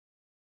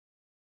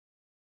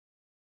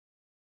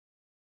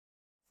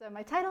So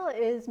my title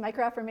is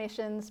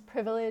Microaffirmations,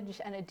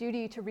 Privilege, and a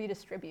Duty to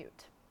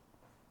Redistribute.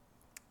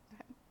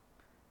 Okay.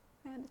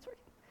 And it's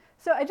working.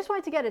 So I just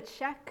wanted to get a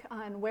check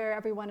on where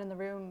everyone in the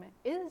room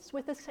is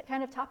with this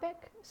kind of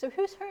topic. So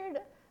who's heard,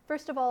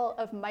 first of all,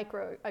 of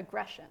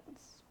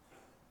microaggressions?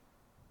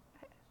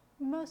 Okay.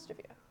 Most of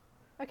you.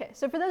 Okay,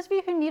 so for those of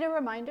you who need a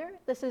reminder,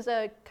 this is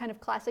a kind of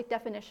classic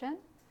definition.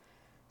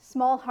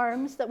 Small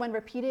harms that when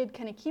repeated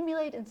can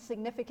accumulate into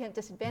significant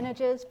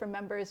disadvantages for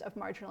members of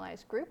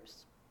marginalized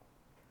groups.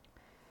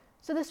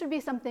 So this would be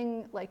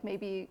something like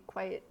maybe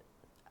quite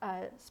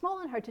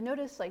small and hard to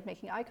notice, like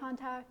making eye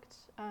contact,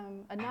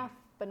 enough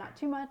but not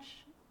too much.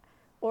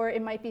 Or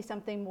it might be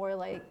something more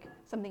like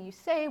something you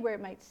say where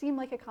it might seem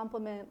like a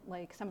compliment,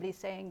 like somebody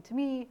saying to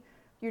me,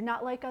 "You're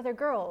not like other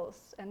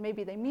girls." And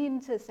maybe they mean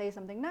to say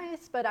something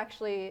nice, but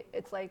actually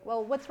it's like,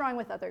 well, what's wrong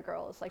with other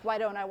girls? Like, why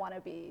don't I want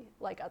to be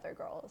like other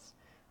girls?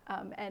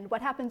 And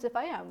what happens if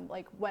I am?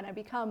 Like, when I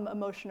become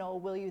emotional,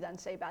 will you then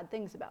say bad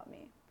things about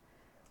me?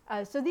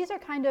 So these are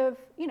kind of,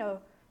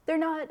 they're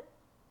not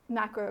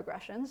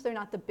macroaggressions. They're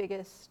not the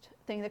biggest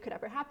thing that could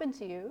ever happen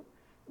to you.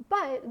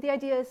 But the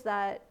idea is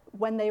that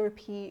when they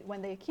repeat,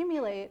 when they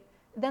accumulate,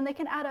 then they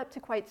can add up to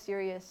quite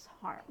serious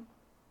harm.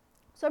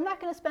 So I'm not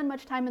going to spend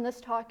much time in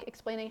this talk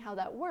explaining how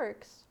that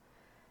works,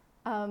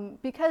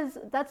 because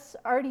that's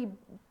already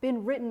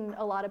been written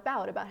a lot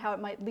about how it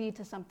might lead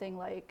to something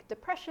like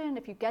depression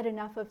if you get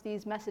enough of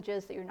these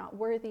messages that you're not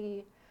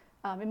worthy.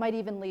 It might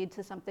even lead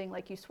to something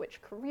like you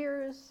switch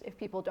careers if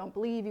people don't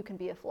believe you can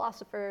be a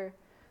philosopher,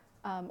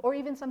 or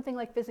even something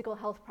like physical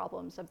health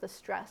problems of the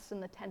stress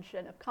and the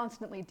tension of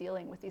constantly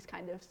dealing with these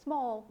kind of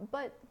small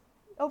but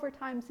over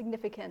time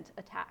significant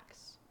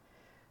attacks.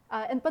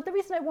 But the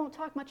reason I won't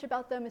talk much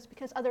about them is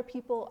because other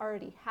people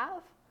already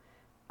have.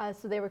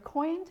 So they were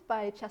coined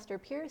by Chester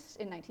Pierce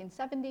in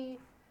 1970,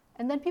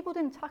 and then people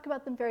didn't talk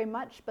about them very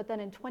much, but then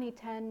in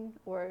 2010,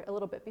 or a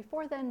little bit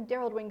before then,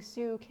 Daryl Wing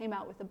Su came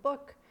out with a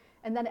book,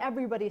 and then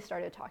everybody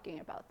started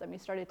talking about them. You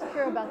started to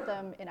hear about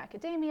them in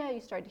academia,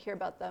 you started to hear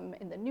about them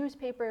in the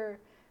newspaper.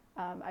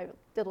 I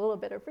did a little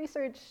bit of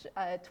research,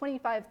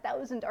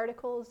 25,000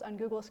 articles on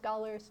Google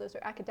Scholars, those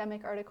are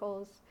academic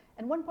articles,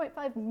 and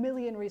 1.5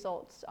 million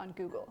results on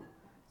Google.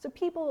 So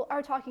people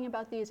are talking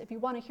about these. If you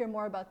want to hear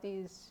more about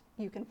these,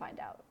 you can find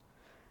out.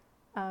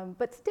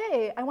 But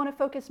today, I want to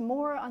focus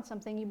more on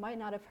something you might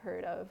not have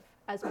heard of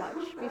as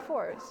much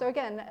before. So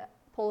again,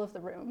 poll of the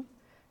room.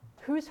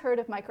 Who's heard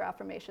of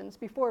microaffirmations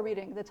before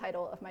reading the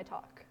title of my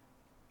talk?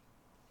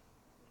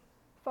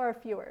 Far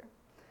fewer.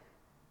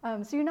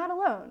 So you're not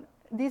alone.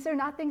 These are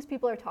not things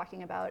people are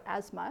talking about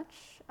as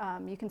much.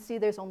 You can see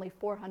there's only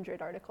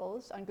 400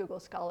 articles on Google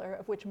Scholar,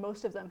 of which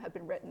most of them have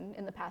been written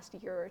in the past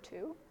year or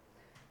two.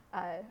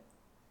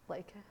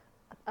 Like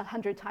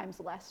 100 times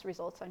less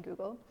results on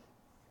Google.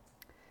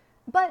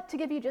 But to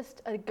give you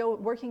just a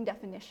working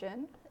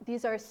definition,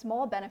 these are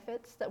small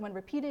benefits that when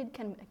repeated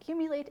can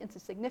accumulate into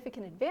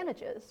significant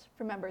advantages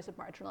for members of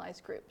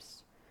marginalized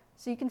groups.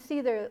 So you can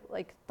see they're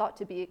thought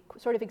to be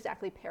sort of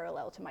exactly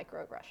parallel to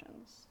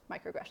microaggressions.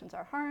 Microaggressions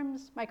are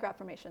harms,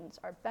 microaffirmations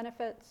are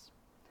benefits.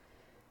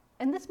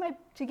 And this might,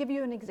 to give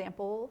you an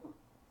example,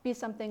 be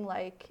something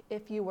like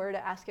if you were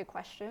to ask a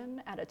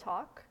question at a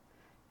talk,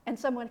 and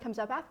someone comes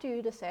up after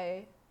you to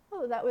say,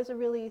 "Oh, that was a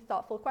really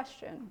thoughtful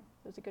question.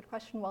 It was a good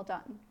question, well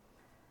done."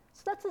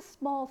 So that's a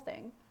small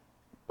thing,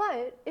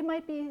 but it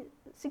might be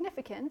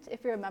significant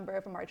if you're a member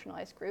of a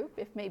marginalized group,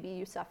 if maybe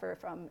you suffer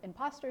from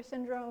imposter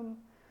syndrome,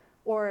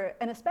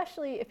 and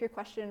especially if your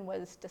question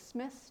was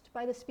dismissed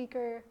by the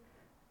speaker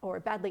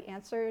or badly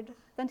answered,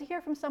 then to hear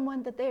from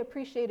someone that they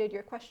appreciated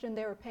your question,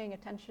 they were paying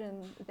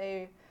attention,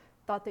 they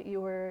thought that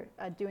you were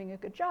doing a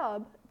good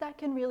job, that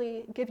can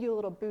really give you a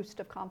little boost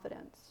of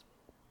confidence.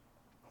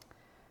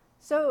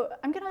 So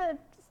I'm going to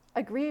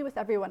agree with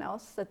everyone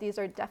else that these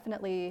are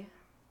definitely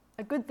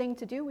a good thing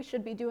to do. We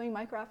should be doing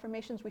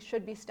microaffirmations. We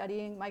should be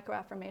studying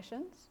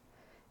microaffirmations.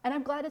 And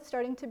I'm glad it's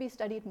starting to be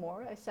studied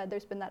more. I said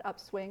there's been that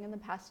upswing in the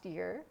past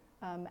year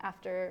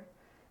after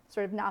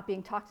sort of not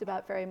being talked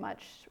about very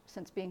much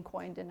since being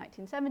coined in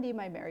 1970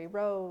 by Mary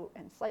Rowe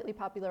and slightly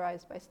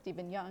popularized by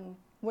Stephen Young.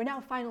 We're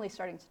now finally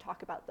starting to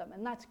talk about them,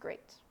 and that's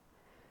great.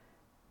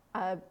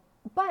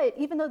 But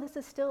even though this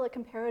is still a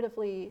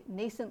comparatively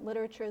nascent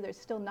literature, there's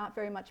still not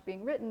very much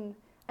being written,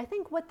 I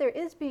think what there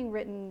is being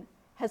written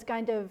has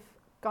kind of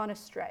gone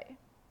astray,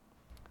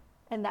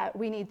 and that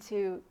we need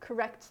to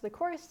correct the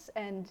course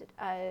and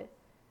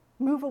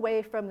move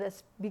away from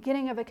this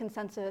beginning of a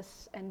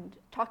consensus and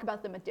talk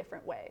about them a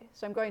different way.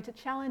 So I'm going to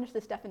challenge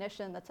this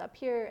definition that's up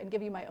here and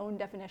give you my own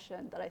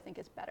definition that I think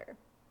is better.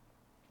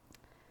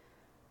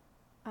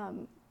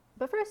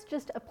 But first,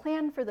 just a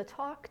plan for the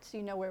talk so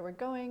you know where we're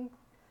going.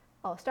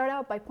 I'll start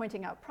out by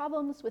pointing out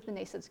problems with the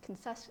NACE's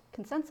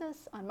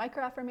consensus on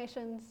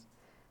microaffirmations.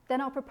 Then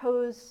I'll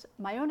propose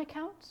my own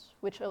account,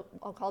 which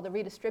I'll call the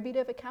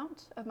redistributive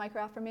account of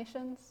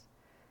microaffirmations.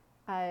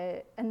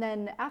 And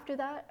then after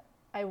that,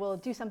 I will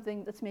do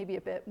something that's maybe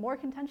a bit more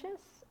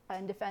contentious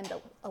and defend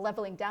a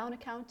leveling down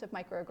account of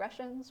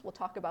microaggressions. We'll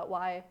talk about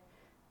why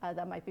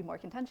that might be more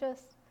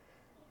contentious.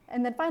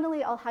 And then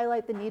finally, I'll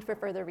highlight the need for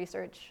further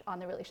research on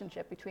the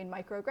relationship between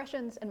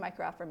microaggressions and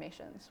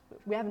microaffirmations.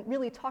 We haven't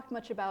really talked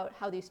much about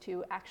how these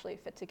two actually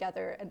fit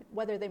together and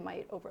whether they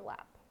might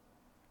overlap.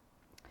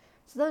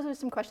 So those are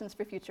some questions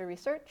for future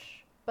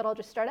research, but I'll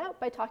just start out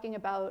by talking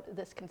about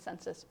this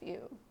consensus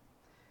view.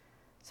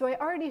 So I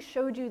already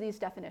showed you these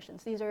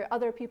definitions. These are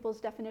other people's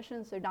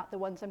definitions. They're not the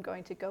ones I'm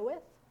going to go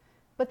with.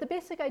 But the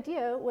basic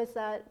idea was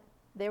that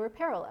they were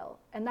parallel.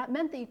 And that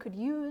meant that you could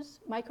use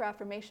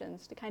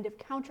microaffirmations to kind of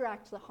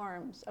counteract the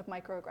harms of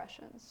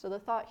microaggressions. So the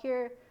thought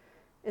here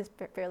is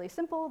fairly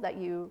simple, that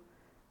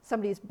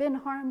somebody's been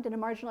harmed in a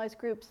marginalized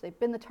group, so they've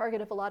been the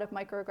target of a lot of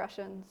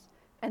microaggressions.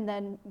 And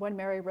then when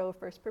Mary Rowe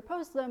first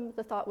proposed them,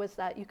 the thought was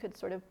that you could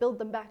sort of build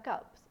them back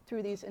up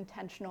through these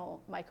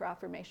intentional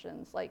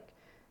microaffirmations, like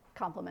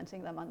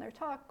complimenting them on their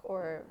talk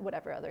or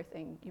whatever other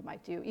thing you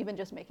might do, even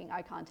just making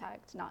eye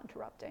contact, not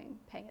interrupting,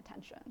 paying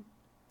attention.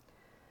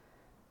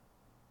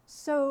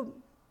 So,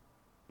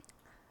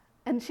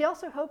 and she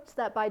also hoped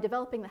that by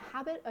developing the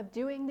habit of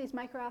doing these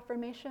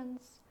microaffirmations,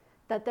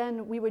 that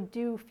then we would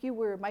do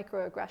fewer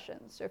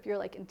microaggressions. So if you're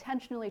like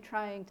intentionally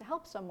trying to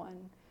help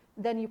someone,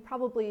 then you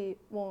probably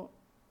won't,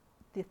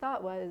 the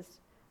thought was,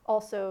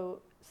 also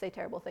say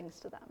terrible things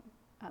to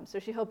them. So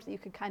she hoped that you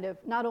could kind of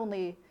not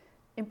only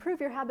improve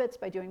your habits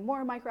by doing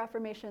more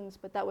microaffirmations,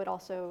 but that would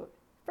also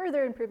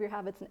further improve your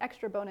habits. An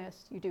extra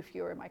bonus, you do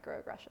fewer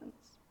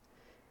microaggressions.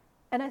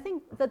 And I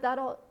think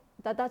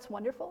that's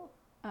wonderful.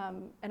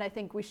 And I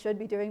think we should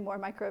be doing more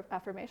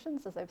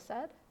microaffirmations, as I've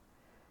said.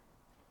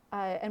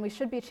 And we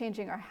should be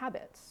changing our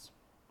habits.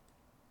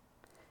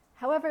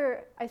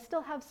 However, I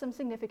still have some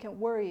significant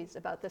worries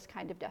about this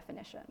kind of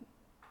definition.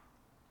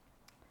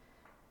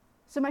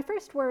 So my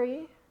first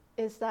worry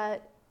is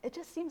that it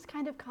just seems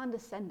kind of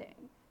condescending.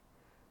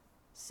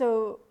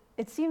 So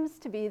it seems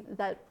to be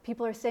that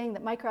people are saying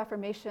that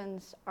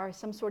microaffirmations are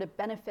some sort of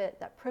benefit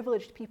that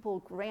privileged people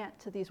grant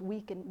to these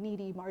weak and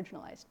needy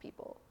marginalized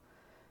people.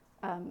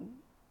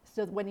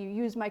 So when you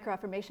use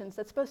microaffirmations,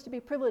 that's supposed to be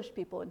privileged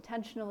people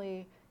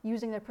intentionally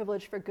using their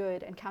privilege for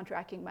good and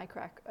counteracting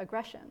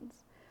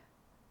microaggressions.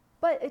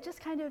 But it just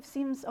kind of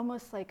seems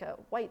almost like a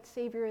white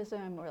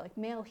saviorism or like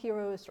male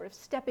heroes sort of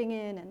stepping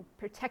in and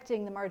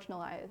protecting the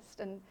marginalized.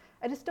 And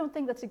I just don't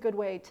think that's a good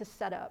way to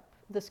set up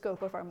the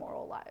scope of our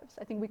moral lives.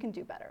 I think we can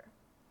do better.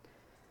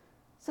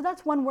 So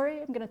that's one worry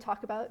I'm going to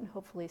talk about and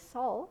hopefully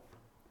solve.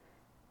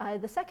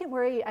 The second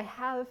worry I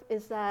have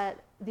is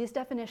that these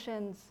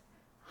definitions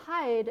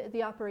hide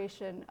the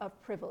operation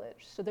of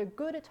privilege. So they're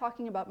good at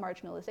talking about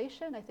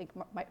marginalization. I think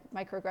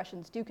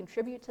microaggressions do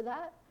contribute to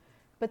that.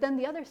 But then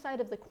the other side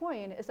of the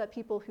coin is that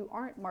people who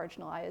aren't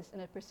marginalized in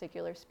a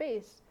particular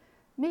space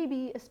may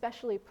be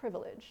especially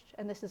privileged.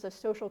 And this is a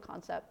social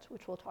concept,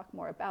 which we'll talk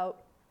more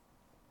about.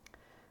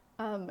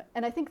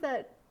 And I think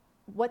that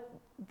what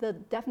the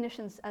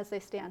definitions as they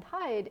stand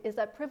hide is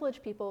that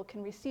privileged people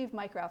can receive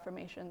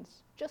microaffirmations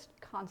just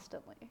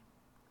constantly.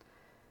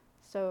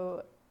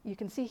 So you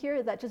can see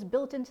here that just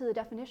built into the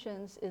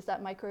definitions is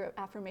that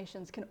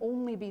microaffirmations can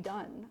only be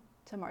done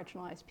to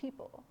marginalized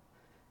people.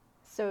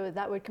 So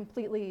that would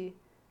completely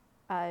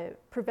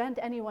prevent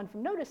anyone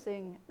from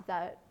noticing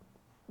that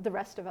the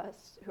rest of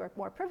us who are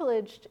more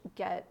privileged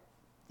get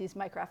these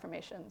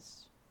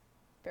microaffirmations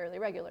fairly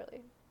regularly.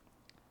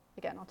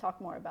 Again, I'll talk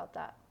more about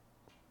that.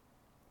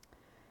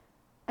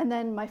 And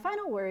then my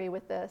final worry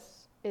with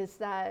this is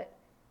that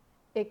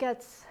it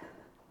gets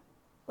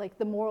like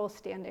the moral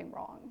standing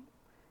wrong.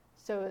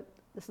 So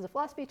this is a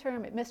philosophy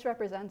term. It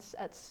misrepresents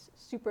as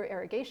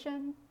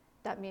supererogation.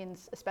 That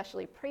means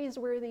especially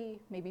praiseworthy,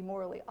 maybe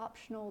morally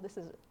optional.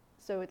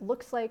 So it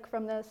looks like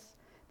from this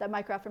that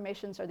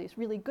microaffirmations are these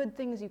really good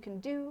things you can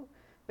do,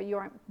 but you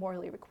aren't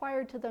morally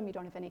required to them. You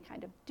don't have any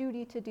kind of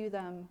duty to do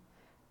them.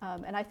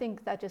 And I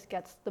think that just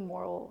gets the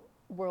moral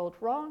world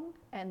wrong,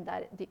 and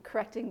that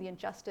correcting the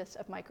injustice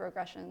of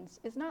microaggressions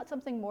is not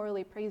something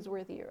morally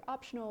praiseworthy or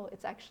optional.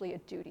 It's actually a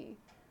duty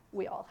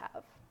we all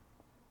have.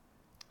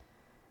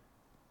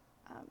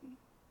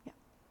 Yeah.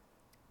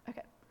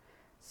 Okay.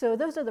 So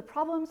those are the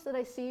problems that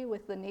I see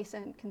with the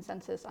nascent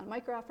consensus on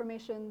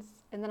microaffirmations,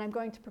 and then I'm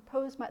going to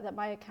propose that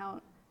my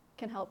account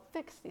can help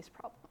fix these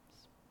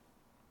problems.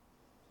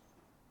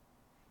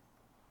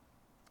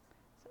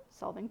 So,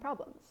 solving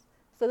problems.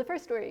 So the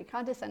first story,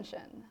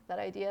 condescension, that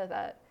idea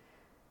that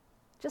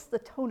just the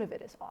tone of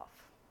it is off.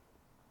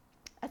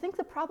 I think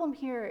the problem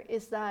here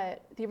is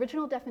that the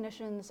original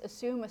definitions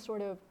assume a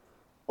sort of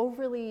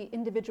overly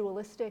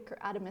individualistic or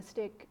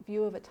atomistic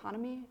view of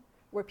autonomy,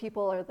 where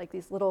people are like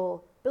these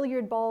little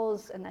billiard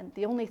balls, and then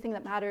the only thing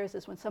that matters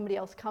is when somebody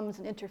else comes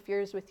and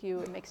interferes with you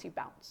and makes you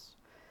bounce.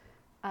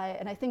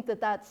 And I think that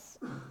that's,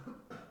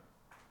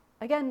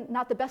 again,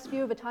 not the best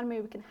view of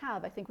autonomy we can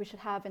have. I think we should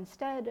have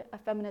instead a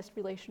feminist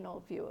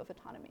relational view of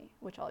autonomy,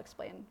 which I'll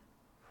explain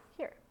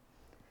here.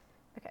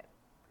 Okay.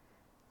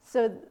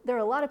 So there are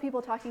a lot of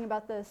people talking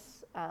about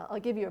this. I'll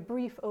give you a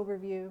brief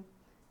overview.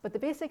 But the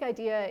basic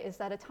idea is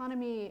that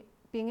autonomy,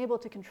 being able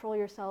to control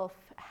yourself,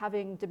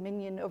 having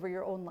dominion over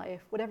your own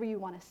life, whatever you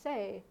want to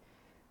say,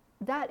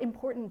 that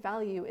important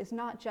value is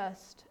not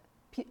just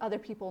other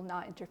people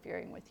not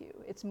interfering with you.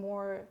 It's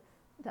more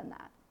than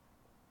that.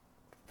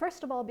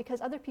 First of all,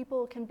 because other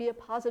people can be a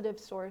positive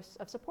source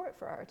of support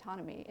for our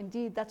autonomy.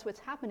 Indeed, that's what's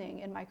happening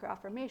in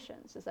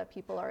microaffirmations, is that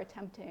people are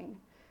attempting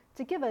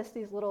to give us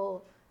these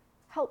little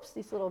helps,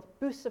 these little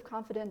boosts of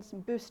confidence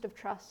and boost of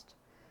trust.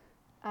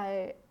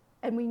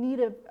 And we need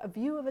a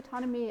view of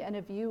autonomy and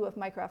a view of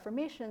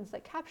microaffirmations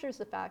that captures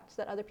the fact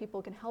that other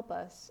people can help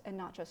us and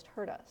not just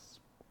hurt us.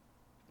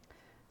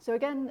 So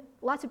again,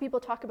 lots of people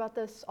talk about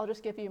this. I'll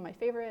just give you my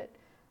favorite.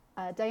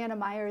 Diana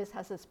Myers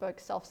has this book,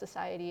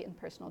 Self-Society and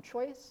Personal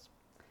Choice,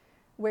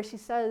 where she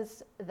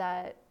says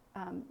that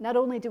not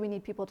only do we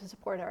need people to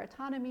support our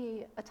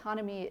autonomy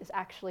is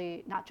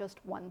actually not just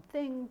one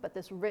thing, but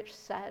this rich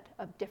set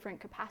of different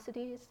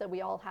capacities that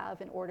we all have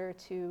in order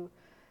to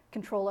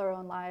control our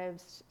own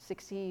lives,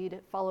 succeed,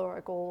 follow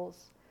our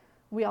goals.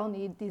 We all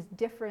need these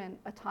different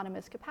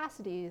autonomous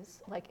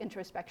capacities like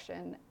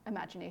introspection,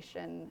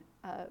 imagination,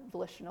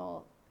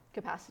 volitional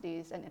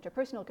capacities, and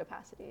interpersonal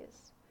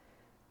capacities.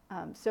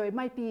 So it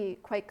might be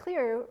quite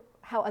clear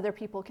how other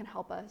people can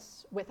help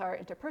us with our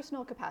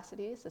interpersonal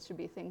capacities. This would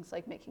be things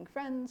like making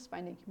friends,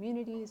 finding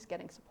communities,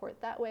 getting support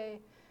that way,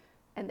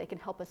 and they can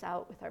help us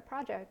out with our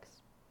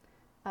projects.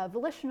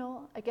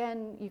 Volitional,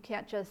 again, you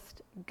can't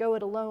just go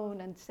it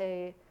alone and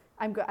say,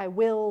 I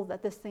will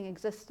that this thing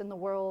exists in the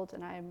world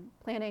and I'm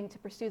planning to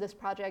pursue this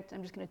project,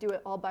 I'm just gonna do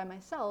it all by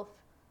myself.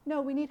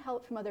 No, we need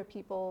help from other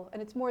people,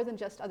 and it's more than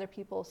just other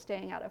people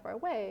staying out of our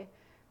way,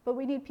 but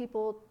we need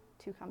people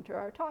to come to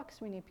our talks,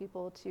 we need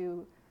people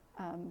to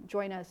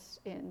join us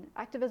in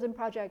activism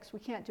projects. We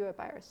can't do it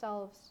by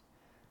ourselves.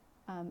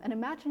 And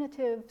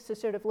imaginative, so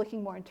sort of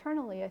looking more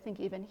internally, I think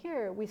even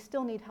here, we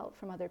still need help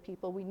from other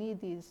people. We need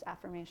these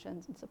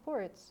affirmations and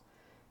supports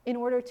in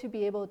order to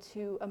be able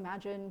to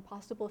imagine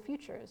possible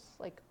futures.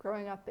 Like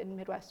growing up in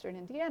Midwestern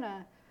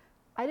Indiana,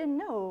 I didn't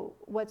know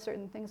what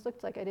certain things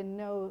looked like. I didn't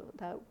know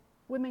that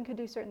women could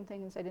do certain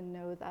things. I didn't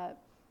know that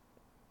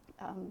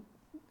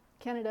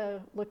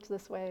Canada looked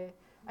this way.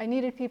 I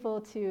needed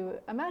people to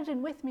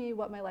imagine with me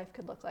what my life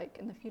could look like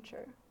in the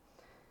future.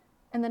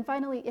 And then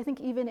finally, I think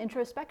even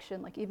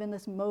introspection, like even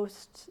this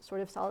most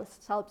sort of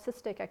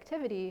solipsistic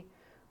activity,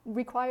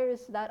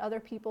 requires that other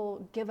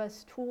people give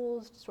us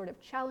tools to sort of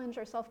challenge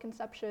our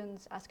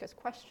self-conceptions, ask us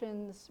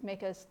questions,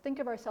 make us think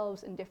of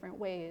ourselves in different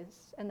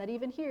ways. And that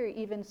even here,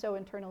 even so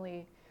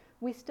internally,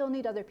 we still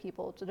need other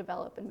people to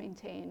develop and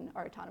maintain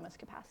our autonomous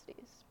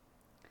capacities.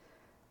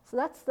 So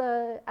that's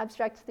the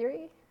abstract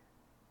theory.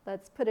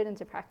 Let's put it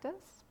into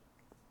practice.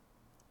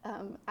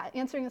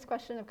 Answering this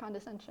question of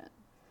condescension.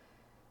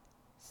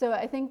 So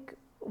I think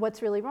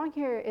what's really wrong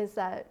here is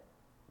that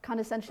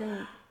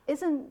condescension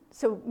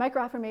so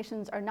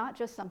microaffirmations are not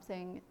just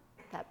something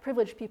that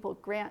privileged people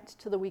grant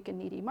to the weak and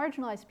needy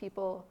marginalized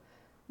people.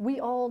 We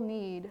all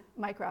need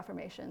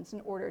microaffirmations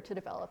in order to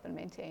develop and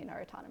maintain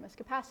our autonomous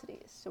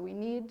capacities. So we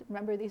need,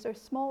 remember, these are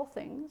small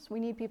things. We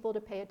need people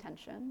to pay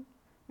attention.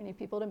 We need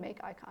people to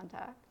make eye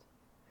contact.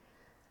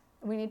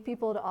 We need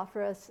people to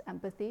offer us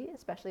empathy,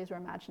 especially as we're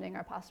imagining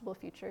our possible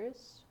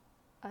futures.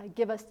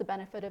 Give us the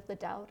benefit of the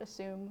doubt,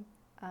 assume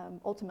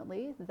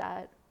ultimately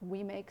that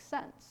we make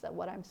sense, that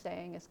what I'm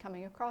saying is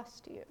coming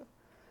across to you.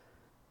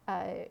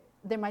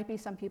 There might be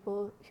some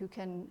people who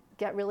can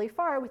get really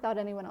far without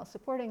anyone else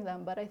supporting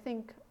them, but I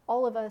think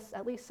all of us,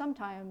 at least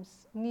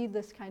sometimes, need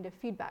this kind of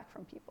feedback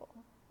from people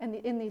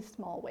in these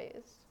small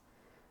ways.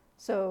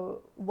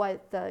 So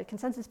what the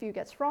consensus view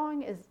gets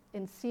wrong is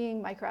in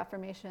seeing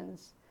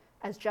microaffirmations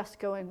as just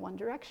going one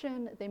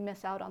direction, they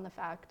miss out on the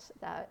fact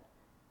that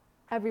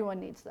everyone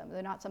needs them.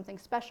 They're not something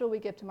special we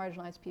give to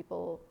marginalized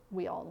people,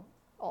 we all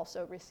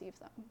also receive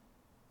them.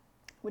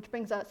 Which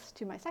brings us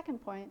to my second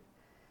point,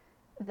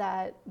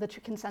 that the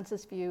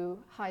consensus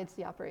view hides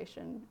the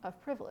operation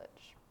of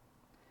privilege.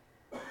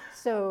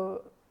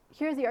 So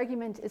here the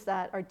argument is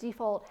that our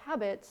default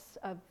habits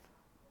of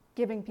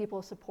giving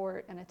people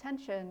support and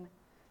attention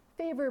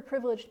favor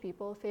privileged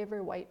people,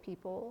 favor white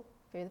people,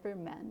 favor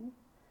men,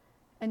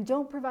 and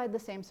don't provide the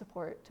same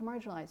support to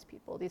marginalized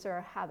people. These are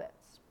our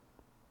habits.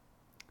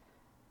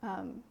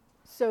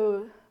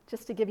 So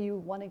just to give you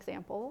one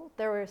example,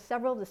 there were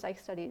several of the psych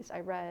studies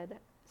I read,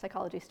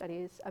 psychology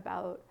studies,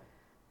 about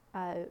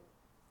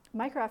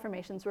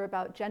microaffirmations were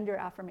about gender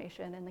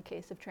affirmation in the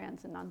case of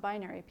trans and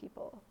non-binary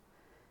people,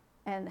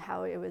 and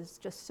how it was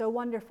just so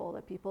wonderful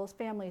that people's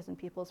families and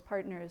people's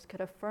partners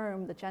could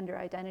affirm the gender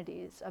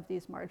identities of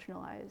these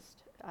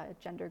marginalized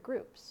gender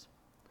groups.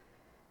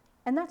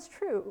 And that's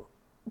true.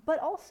 But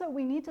also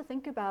we need to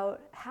think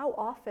about how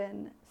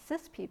often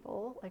cis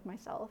people, like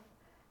myself,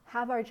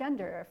 have our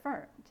gender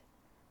affirmed.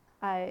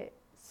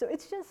 So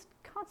it's just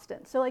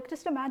constant. So like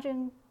just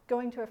imagine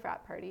going to a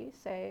frat party,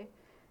 say,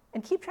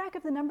 and keep track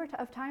of the number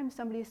of times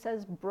somebody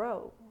says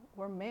bro,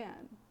 or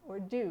man, or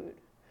dude.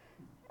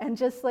 And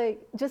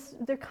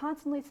they're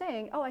constantly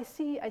saying, oh, I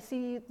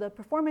see the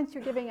performance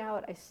you're giving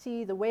out, I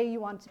see the way you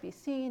want to be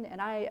seen,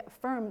 and I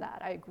affirm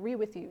that, I agree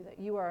with you that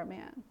you are a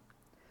man.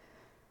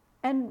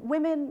 And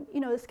women,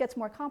 this gets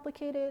more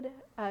complicated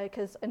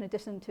because in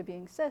addition to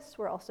being cis,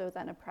 we're also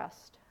then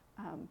oppressed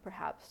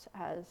perhaps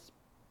as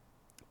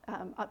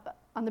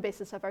on the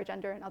basis of our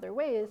gender in other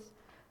ways.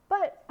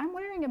 But I'm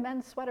wearing a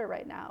men's sweater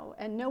right now,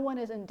 and no one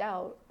is in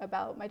doubt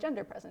about my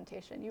gender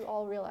presentation. You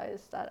all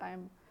realize that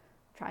I'm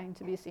trying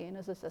to be seen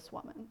as a cis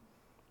woman.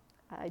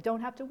 I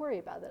don't have to worry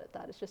about it.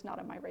 That is just not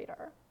on my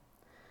radar.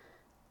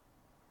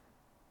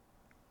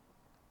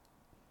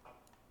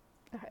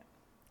 Okay.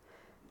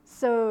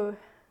 So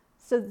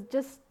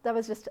that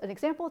was just an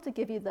example to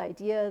give you the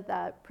idea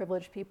that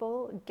privileged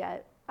people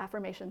get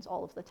affirmations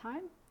all of the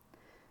time,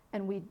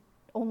 and we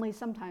only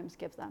sometimes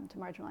give them to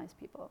marginalized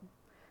people.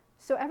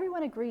 So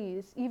everyone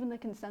agrees, even the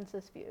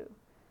consensus view,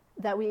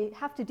 that we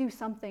have to do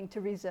something to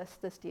resist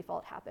this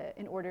default habit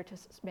in order to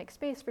make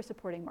space for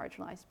supporting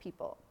marginalized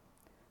people.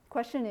 The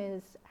question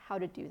is how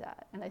to do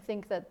that. And I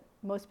think that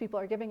most people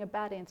are giving a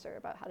bad answer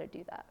about how to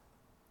do that.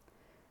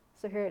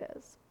 So here it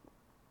is.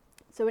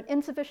 So an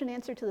insufficient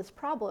answer to this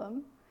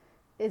problem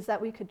is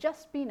that we could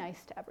just be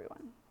nice to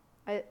everyone.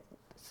 I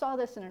saw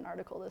this in an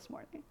article this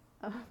morning.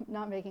 I'm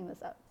not making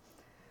this up.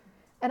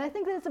 And I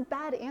think that it's a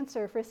bad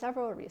answer for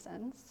several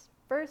reasons.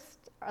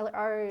 First,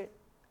 our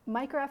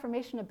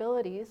microaffirmation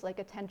abilities like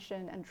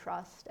attention and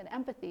trust and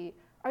empathy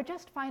are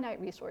just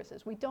finite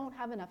resources. We don't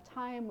have enough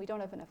time, we don't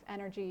have enough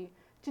energy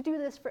to do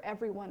this for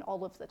everyone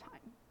all of the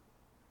time.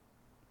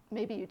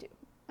 Maybe you do.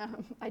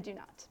 I do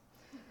not.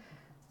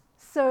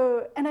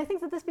 So, and I think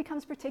that this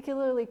becomes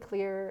particularly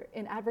clear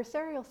in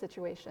adversarial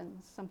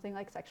situations, something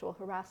like sexual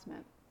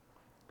harassment,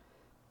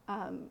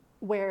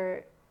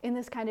 where in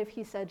this kind of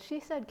he said,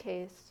 she said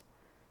case,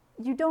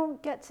 you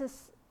don't get to,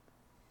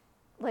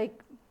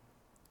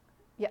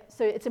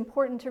 so it's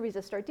important to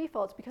resist our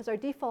defaults because our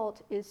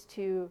default is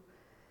to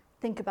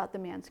think about the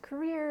man's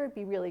career,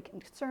 be really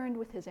concerned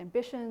with his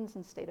ambitions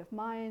and state of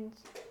mind.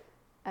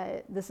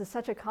 This is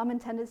such a common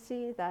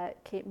tendency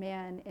that Kate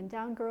Mann in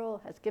Down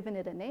Girl has given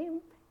it a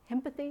name,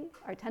 empathy,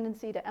 our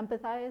tendency to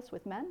empathize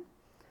with men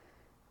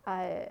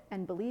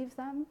and believe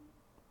them.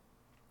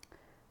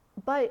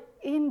 But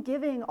in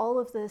giving all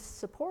of this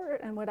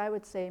support and what I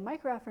would say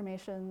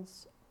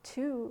microaffirmations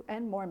to,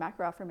 and more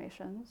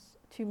macroaffirmations,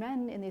 to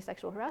men in these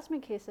sexual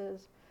harassment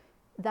cases,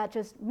 that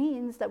just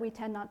means that we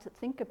tend not to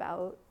think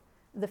about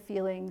the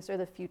feelings or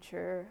the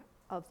future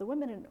of the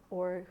women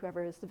or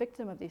whoever is the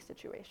victim of these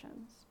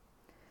situations.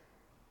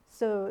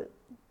 So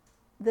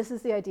this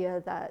is the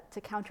idea that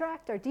to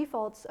counteract our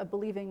defaults of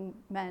believing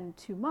men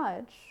too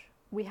much,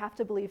 we have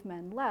to believe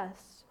men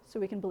less so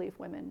we can believe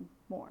women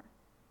more.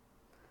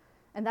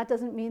 And that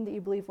doesn't mean that you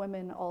believe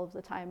women all of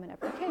the time in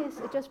every case.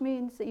 It just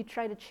means that you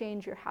try to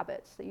change your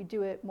habits, that you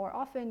do it more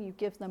often, you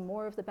give them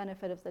more of the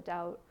benefit of the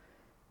doubt,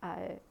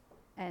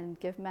 and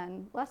give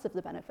men less of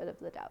the benefit of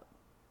the doubt.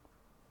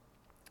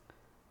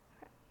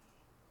 Okay.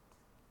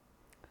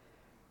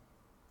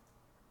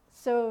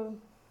 So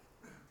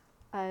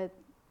that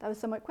was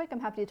somewhat quick. I'm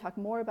happy to talk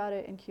more about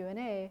it in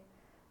Q&A.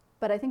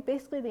 But I think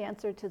basically the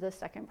answer to the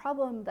second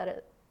problem,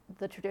 that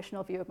the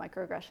traditional view of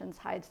microaggressions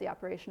hides the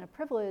operation of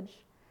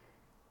privilege,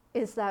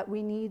 is that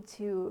we need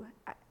to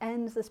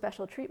end the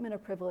special treatment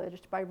of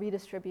privileged by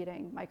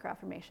redistributing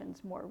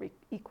microaffirmations more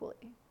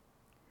equally.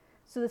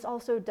 So this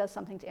also does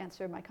something to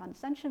answer my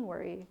condescension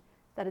worry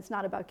that it's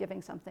not about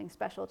giving something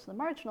special to the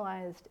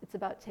marginalized, it's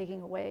about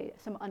taking away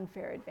some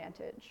unfair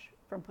advantage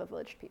from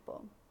privileged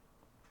people.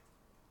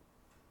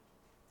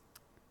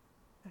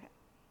 Okay.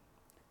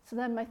 So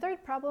then my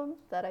third problem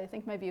that I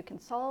think my view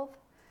can solve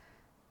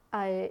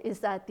is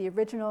that the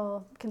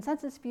original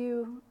consensus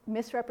view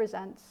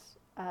misrepresents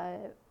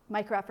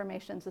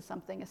microaffirmations as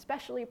something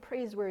especially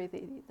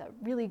praiseworthy that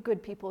really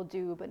good people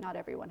do, but not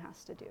everyone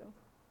has to do.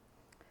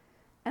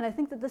 And I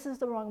think that this is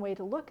the wrong way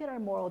to look at our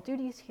moral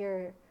duties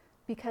here,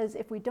 because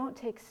if we don't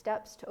take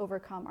steps to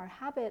overcome our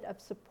habit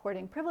of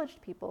supporting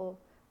privileged people,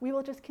 we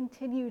will just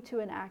continue to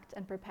enact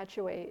and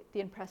perpetuate the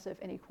impressive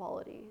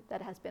inequality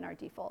that has been our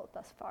default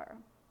thus far.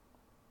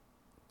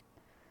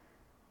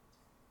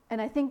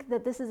 And I think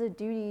that this is a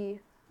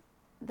duty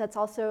that's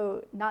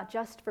also not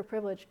just for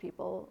privileged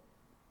people,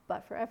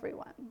 but for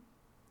everyone.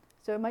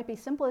 So it might be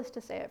simplest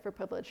to say it for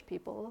privileged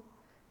people,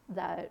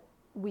 that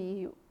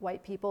we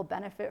white people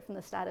benefit from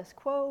the status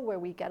quo where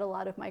we get a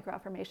lot of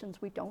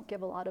microaffirmations, we don't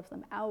give a lot of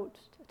them out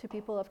to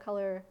people of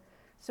color.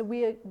 So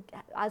we,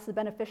 as the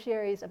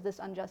beneficiaries of this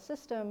unjust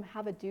system,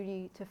 have a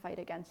duty to fight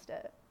against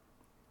it.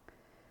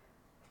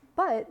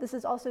 But this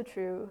is also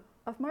true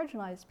of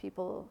marginalized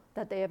people,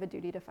 that they have a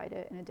duty to fight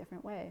it in a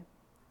different way.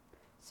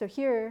 So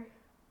here,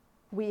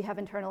 we have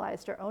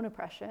internalized our own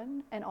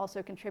oppression and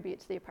also contribute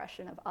to the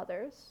oppression of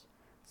others.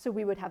 So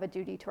we would have a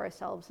duty to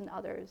ourselves and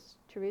others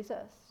to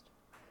resist.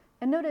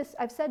 And notice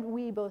I've said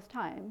we both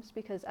times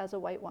because as a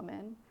white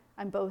woman,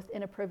 I'm both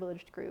in a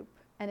privileged group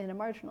and in a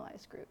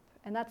marginalized group.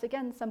 And that's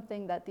again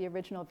something that the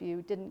original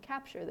view didn't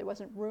capture. There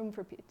wasn't room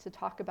for to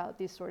talk about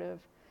these sort of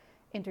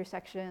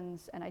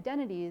intersections and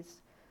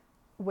identities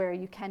where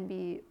you can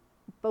be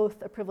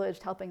both a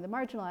privileged helping the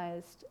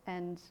marginalized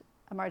and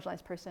a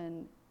marginalized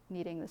person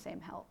needing the same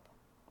help.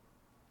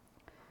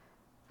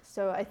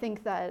 So I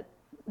think that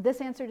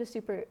this answer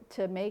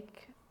to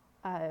make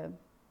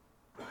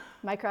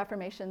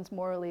microaffirmations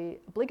morally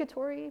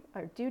obligatory,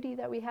 our duty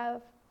that we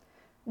have,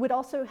 would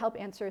also help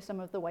answer some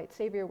of the white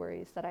savior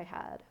worries that I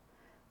had,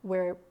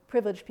 where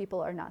privileged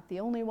people are not the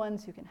only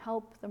ones who can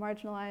help the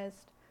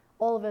marginalized.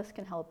 All of us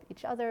can help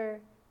each other.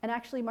 And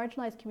actually,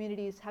 marginalized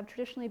communities have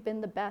traditionally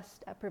been the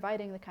best at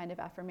providing the kind of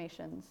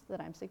affirmations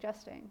that I'm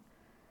suggesting.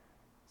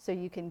 So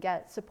you can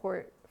get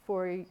support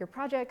for your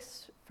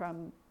projects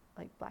from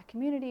like Black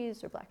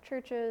communities or Black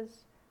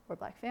churches or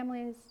Black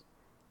families.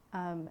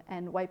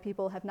 And white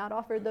people have not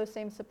offered those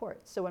same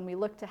supports. So when we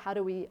look to how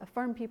do we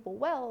affirm people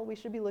well, we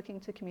should be looking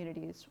to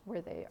communities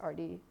where they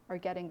already are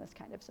getting this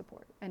kind of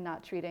support and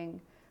not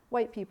treating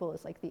white people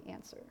as like the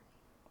answer.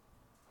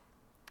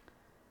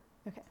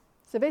 Okay,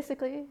 so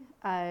basically,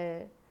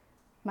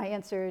 my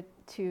answer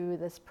to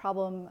this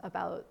problem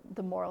about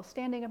the moral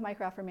standing of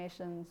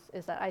microaffirmations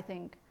is that I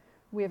think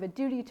we have a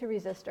duty to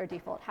resist our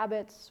default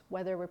habits,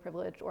 whether we're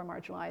privileged or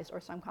marginalized or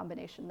some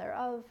combination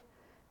thereof.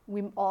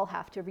 We all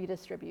have to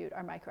redistribute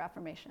our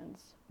microaffirmations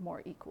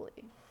more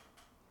equally.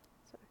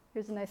 So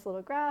here's a nice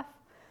little graph.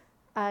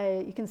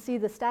 You can see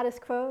the status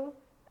quo.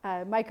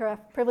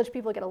 Privileged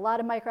people get a lot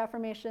of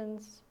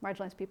microaffirmations,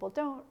 marginalized people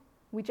don't.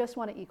 We just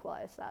want to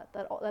equalize that.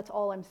 That's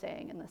all I'm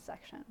saying in this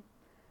section.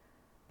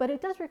 But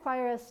it does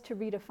require us to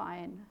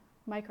redefine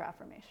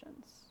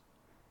microaffirmations.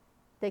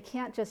 They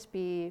can't just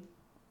be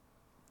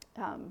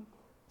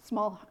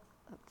small,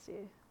 let's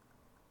see,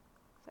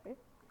 sorry.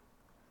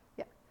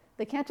 Yeah,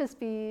 they can't just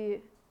be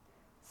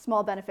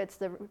small benefits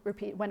that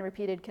when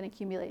repeated can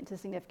accumulate into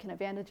significant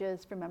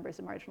advantages for members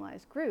of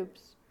marginalized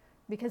groups,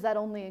 because that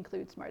only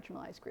includes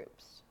marginalized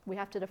groups. We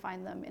have to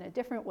define them in a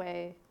different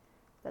way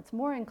that's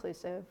more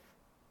inclusive,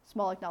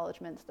 small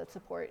acknowledgements that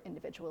support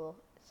individual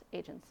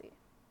agency.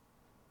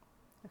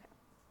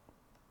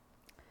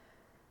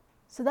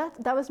 So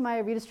that was my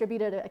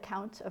redistributed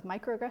account of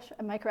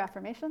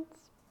microaffirmations.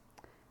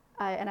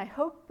 And I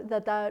hope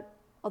that,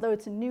 although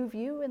it's a new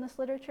view in this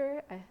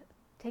literature, I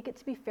take it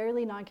to be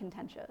fairly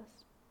non-contentious.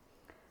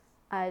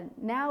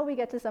 Now we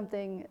get to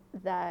something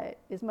that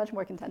is much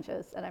more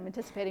contentious, and I'm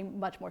anticipating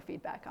much more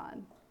feedback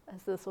on,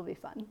 so this will be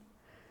fun.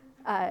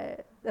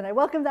 And I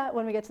welcome that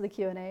when we get to the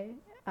Q&A.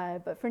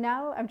 But for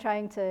now, I'm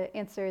trying to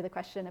answer the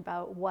question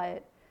about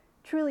what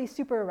truly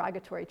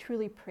supererogatory,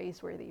 truly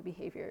praiseworthy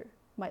behavior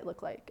might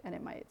look like, and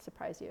it might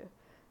surprise you.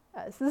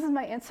 So this is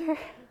my answer.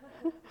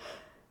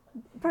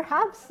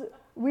 Perhaps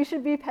we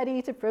should be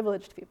petty to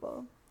privileged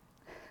people.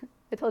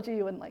 I told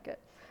you wouldn't like it.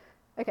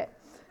 Okay,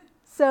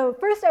 so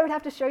first I would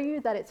have to show you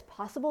that it's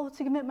possible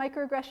to commit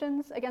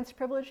microaggressions against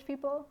privileged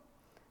people.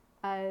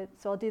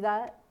 So I'll do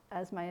that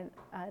as my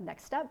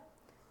next step.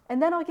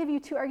 And then I'll give you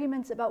two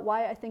arguments about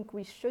why I think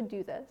we should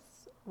do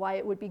this, why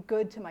it would be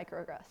good to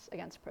microaggress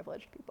against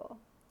privileged people.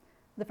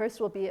 The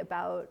first will be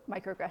about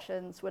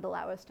microaggressions would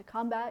allow us to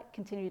combat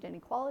continued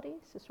inequality,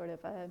 so sort of,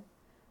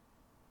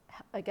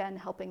 again,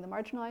 helping the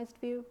marginalized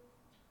view.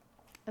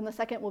 And the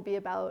second will be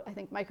about, I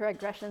think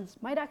microaggressions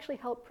might actually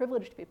help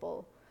privileged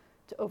people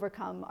to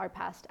overcome our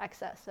past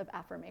excess of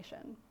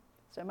affirmation.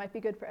 So it might be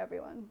good for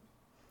everyone.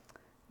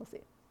 We'll see.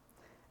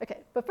 Okay,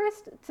 but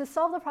first, to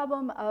solve the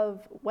problem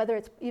of whether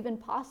it's even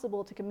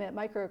possible to commit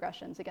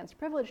microaggressions against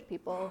privileged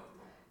people,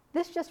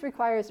 this just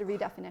requires a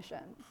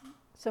redefinition.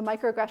 So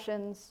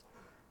microaggressions,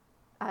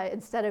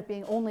 instead of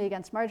being only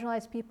against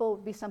marginalized people,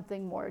 would be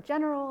something more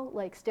general,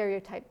 like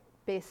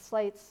stereotype-based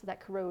slights that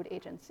corrode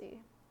agency.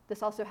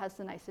 This also has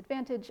the nice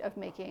advantage of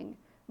making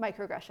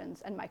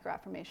microaggressions and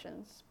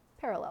microaffirmations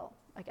parallel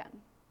again.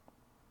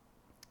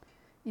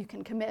 You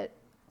can commit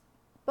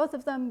both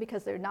of them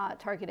because they're not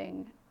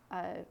targeting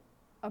a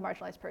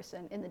marginalized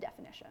person in the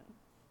definition.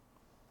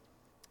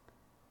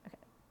 Okay.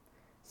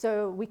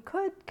 So we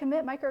could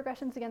commit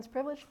microaggressions against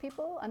privileged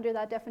people under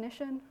that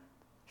definition.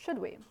 Should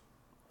we?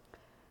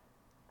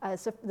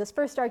 So this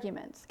first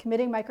argument,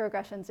 committing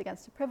microaggressions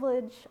against the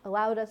privilege,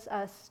 allowed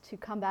us to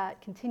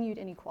combat continued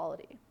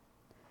inequality.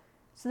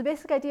 So the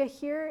basic idea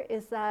here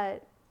is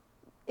that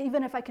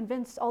even if I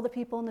convince all the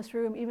people in this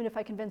room, even if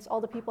I convince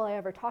all the people I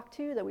ever talk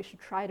to that we should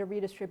try to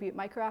redistribute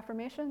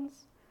microaffirmations,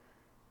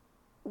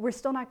 we're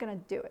still not going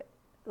to do it.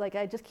 Like,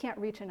 I just can't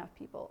reach enough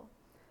people.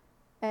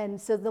 And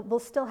so we'll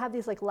still have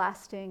these like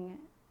lasting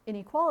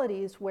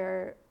inequalities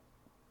where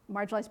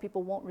marginalized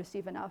people won't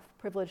receive enough,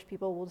 privileged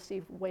people will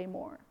receive way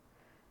more.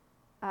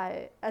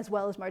 As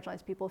well as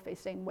marginalized people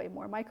facing way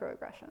more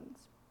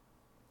microaggressions.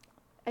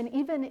 And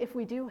even if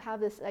we do have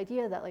this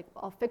idea that like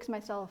I'll fix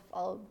myself,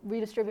 I'll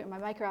redistribute my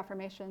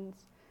microaffirmations,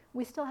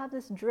 we still have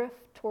this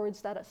drift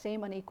towards that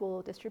same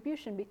unequal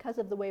distribution because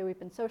of the way we've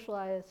been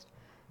socialized.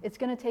 It's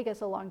going to take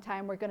us a long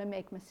time, we're going to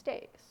make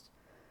mistakes.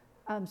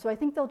 So I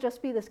think there'll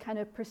just be this kind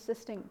of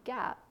persistent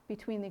gap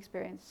between the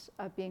experience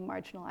of being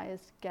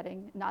marginalized,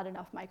 getting not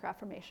enough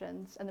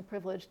microaffirmations, and the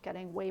privileged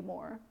getting way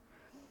more.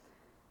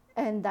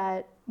 And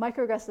that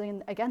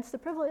microaggressing against the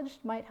privileged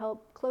might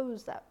help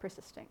close that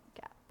persistent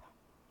gap.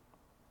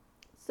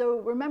 So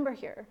remember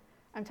here,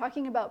 I'm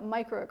talking about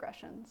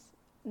microaggressions,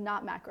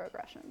 not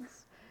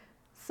macroaggressions.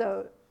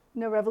 So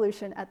no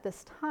revolution at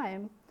this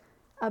time.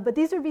 But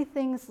these would be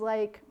things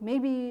like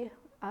maybe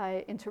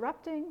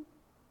interrupting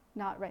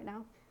not right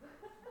now.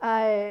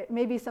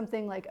 Maybe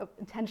something like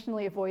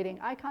intentionally avoiding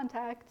eye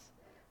contact,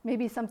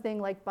 maybe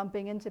something like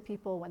bumping into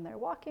people when they're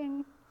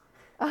walking,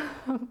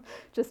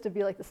 just to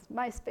be like, this is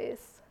my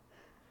space.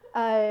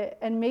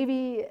 And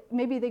maybe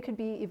they could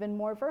be even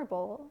more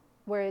verbal,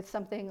 where it's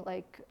something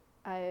like,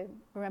 I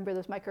remember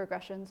those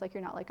microaggressions, like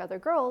you're not like other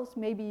girls.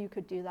 Maybe you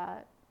could do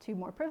that to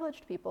more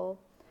privileged people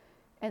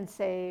and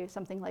say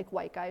something like,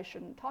 white guys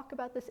shouldn't talk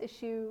about this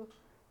issue,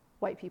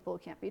 white people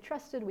can't be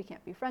trusted, we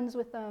can't be friends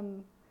with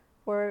them,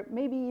 or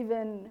maybe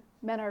even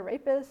men are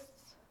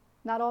rapists,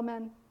 not all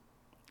men.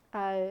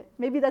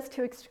 Maybe that's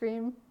too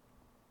extreme.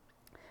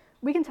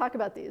 We can talk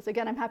about these.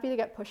 Again, I'm happy to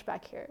get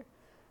pushback here.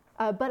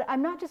 But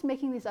I'm not just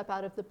making these up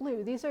out of the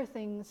blue. These are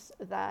things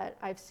that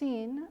I've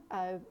seen,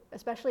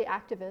 especially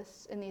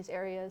activists in these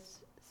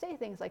areas, say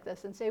things like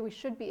this and say we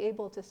should be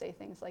able to say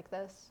things like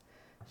this.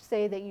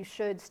 Say that you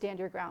should stand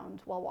your ground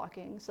while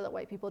walking so that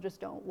white people just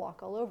don't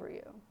walk all over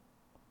you.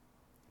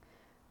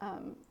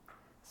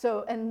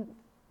 And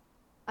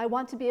I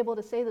want to be able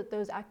to say that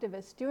those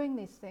activists doing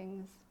these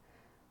things,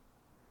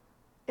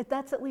 if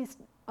that's at least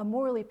a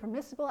morally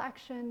permissible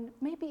action,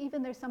 maybe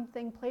even there's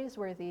something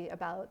praiseworthy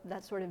about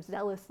that sort of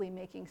zealously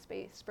making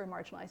space for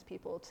marginalized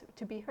people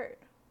to be heard.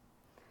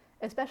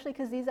 Especially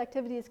because these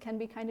activities can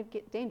be kind of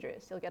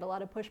dangerous. You'll get a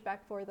lot of pushback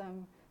for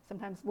them,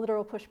 sometimes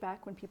literal pushback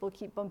when people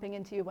keep bumping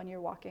into you when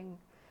you're walking.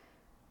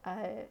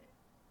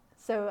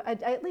 So I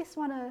at least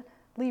want to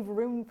leave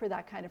room for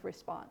that kind of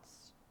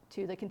response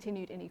to the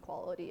continued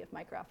inequality of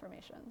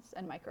microaffirmations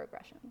and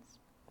microaggressions.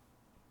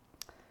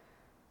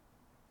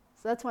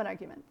 So that's one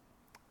argument.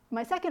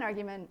 My second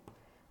argument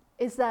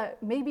is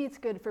that maybe it's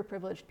good for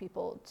privileged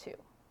people too.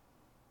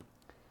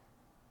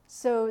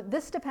 So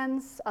this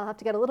depends, I'll have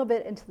to get a little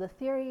bit into the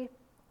theory,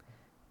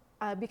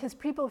 because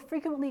people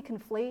frequently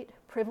conflate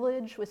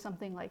privilege with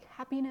something like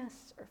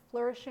happiness or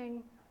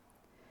flourishing.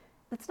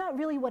 That's not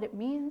really what it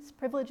means.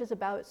 Privilege is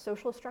about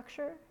social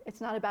structure.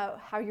 It's not about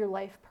how your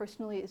life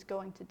personally is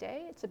going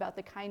today. It's about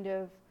the kind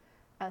of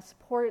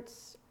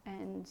supports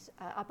and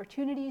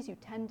opportunities you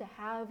tend to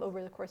have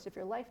over the course of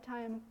your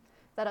lifetime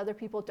that other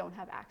people don't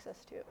have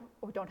access to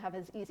or don't have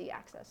as easy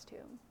access to.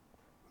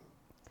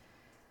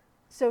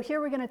 So here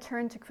we're going to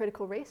turn to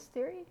critical race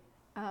theory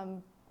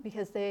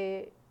because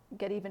they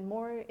get even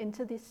more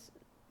into this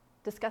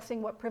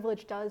discussing what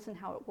privilege does and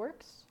how it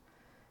works,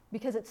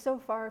 because it's so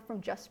far from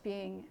just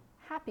being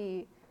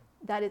happy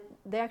that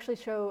they actually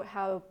show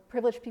how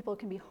privileged people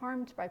can be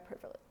harmed by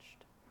privilege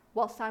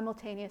while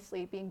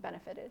simultaneously being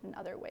benefited in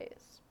other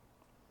ways.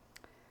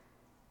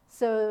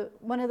 So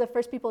one of the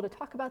first people to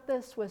talk about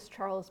this was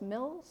Charles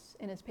Mills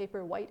in his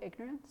paper White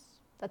Ignorance.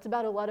 That's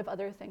about a lot of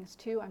other things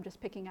too. I'm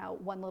just picking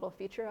out one little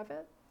feature of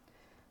it.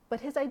 But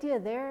his idea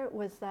there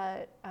was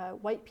that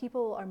white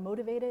people are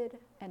motivated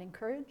and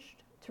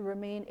encouraged to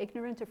remain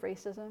ignorant of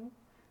racism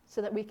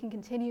so that we can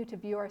continue to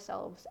view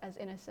ourselves as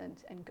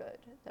innocent and good,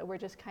 that we're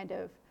just kind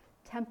of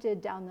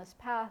tempted down this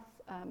path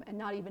and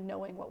not even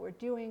knowing what we're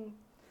doing.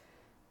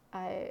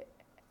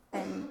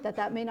 And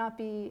that may not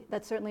be,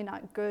 that's certainly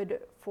not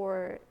good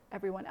for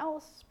everyone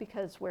else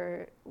because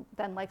we're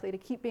then likely to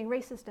keep being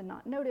racist and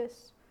not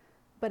notice.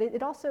 But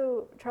it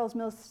also, Charles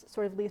Mills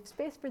sort of leaves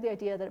space for the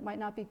idea that it might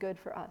not be good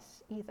for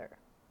us either.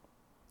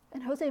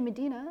 And Jose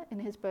Medina, in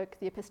his book,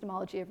 The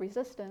Epistemology of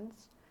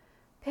Resistance,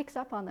 picks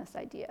up on this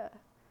idea.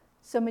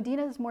 So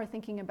Medina is more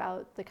thinking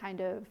about the kind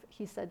of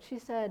he said, she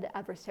said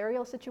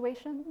adversarial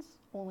situations,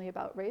 only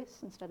about race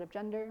instead of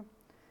gender.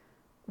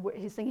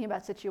 He's thinking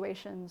about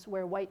situations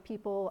where white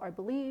people are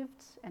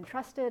believed and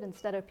trusted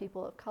instead of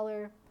people of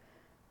color.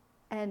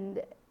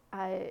 And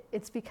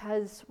it's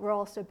because we're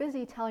all so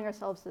busy telling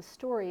ourselves this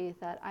story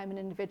that I'm an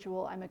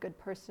individual, I'm a good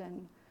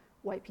person,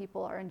 white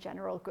people are in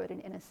general good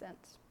and innocent.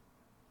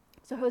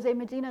 So Jose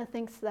Medina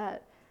thinks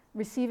that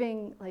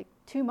receiving like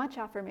too much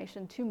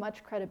affirmation, too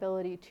much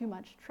credibility, too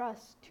much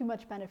trust, too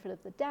much benefit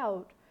of the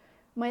doubt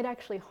might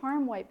actually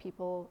harm white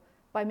people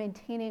by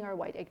maintaining our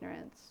white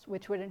ignorance,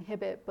 which would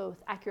inhibit both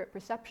accurate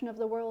perception of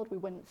the world, we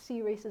wouldn't see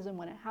racism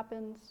when it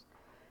happens,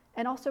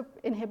 and also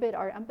inhibit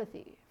our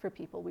empathy for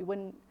people. We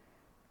wouldn't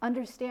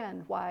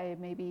understand why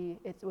maybe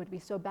it would be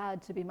so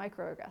bad to be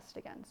microaggressed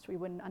against. We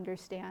wouldn't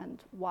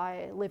understand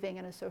why living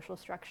in a social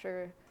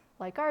structure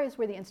like ours,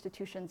 where the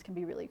institutions can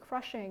be really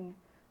crushing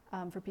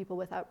for people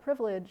without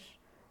privilege,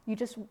 you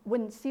just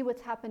wouldn't see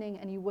what's happening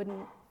and you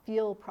wouldn't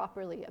feel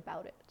properly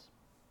about it.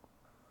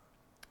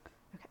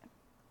 Okay,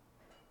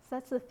 so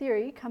that's the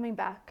theory, coming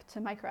back to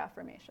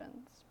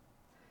microaffirmations.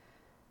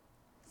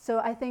 So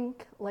I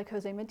think, like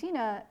Jose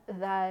Medina,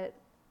 that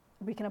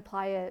we can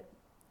apply it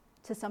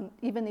to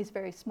even these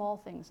very small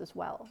things as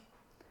well.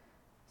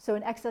 So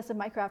an excess of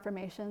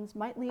microaffirmations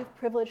might leave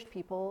privileged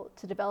people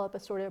to develop a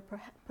sort of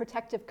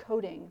protective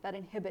coding that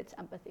inhibits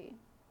empathy.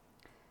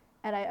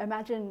 And I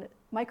imagine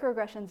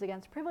microaggressions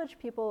against privileged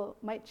people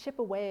might chip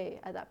away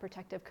at that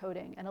protective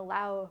coding and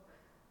allow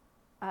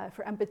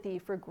for empathy,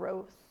 for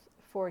growth,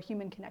 for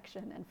human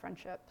connection and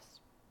friendships,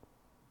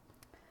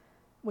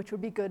 which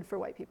would be good for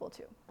white people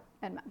too,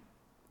 and men.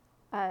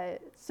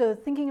 So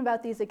thinking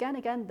about these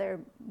again, they're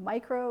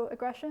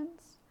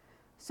microaggressions.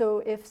 So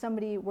if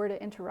somebody were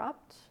to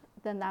interrupt,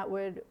 then that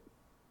would,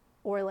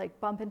 or like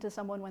bump into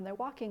someone when they're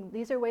walking,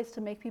 these are ways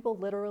to make people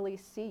literally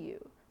see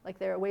you. Like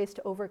there are ways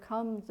to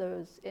overcome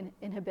those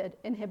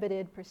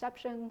inhibited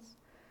perceptions,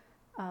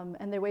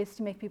 and there are ways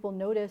to make people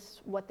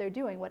notice what they're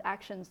doing, what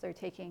actions they're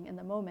taking in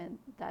the moment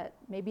that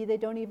maybe they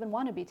don't even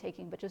want to be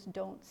taking, but just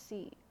don't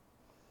see.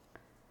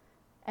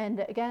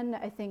 And again,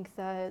 I think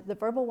the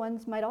verbal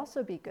ones might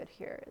also be good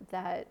here,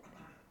 that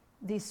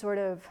these sort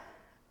of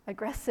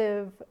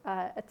aggressive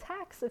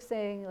attacks of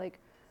saying like,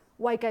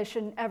 white guys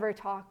shouldn't ever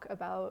talk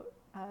about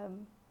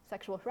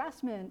sexual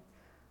harassment,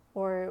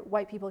 or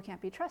white people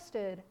can't be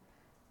trusted,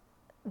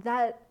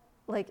 that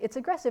like it's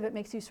aggressive. It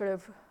makes you sort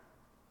of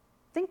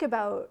think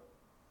about,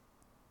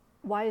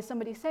 why is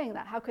somebody saying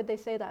that? How could they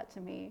say that to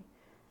me?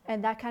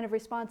 And that kind of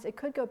response, it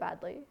could go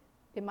badly.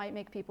 It might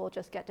make people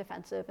just get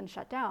defensive and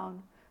shut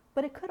down,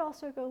 but it could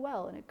also go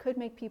well, and it could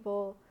make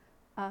people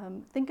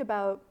think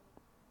about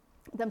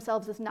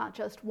themselves as not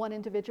just one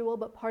individual,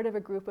 but part of a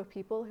group of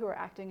people who are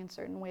acting in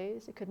certain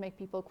ways. It could make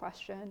people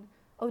question,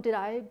 oh, did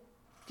I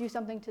do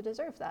something to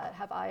deserve that?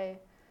 Have I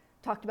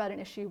talked about an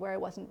issue where I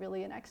wasn't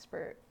really an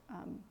expert?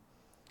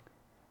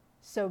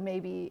 So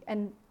maybe,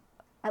 and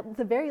at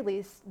the very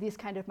least, these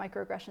kind of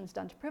microaggressions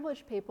done to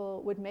privileged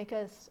people would make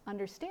us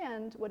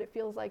understand what it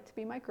feels like to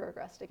be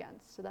microaggressed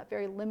against. So that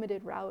very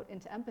limited route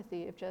into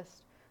empathy of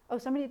just, oh,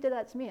 somebody did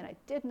that to me and I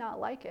did not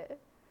like it,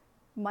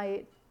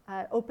 might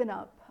open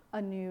up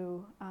a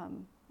new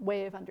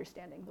way of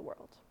understanding the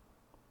world.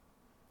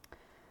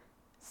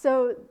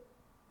 So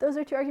those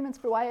are two arguments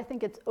for why I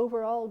think it's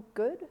overall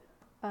good,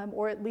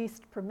 or at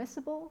least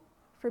permissible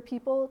for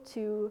people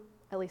to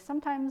at least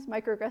sometimes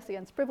microaggress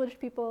against privileged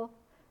people,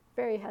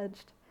 very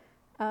hedged.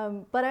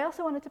 But I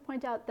also wanted to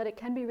point out that it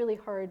can be really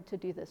hard to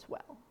do this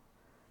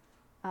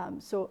well.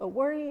 So a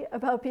worry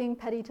about being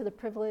petty to the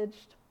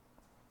privileged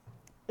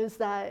is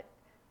that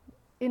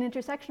in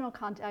intersectional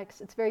contexts,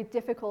 it's very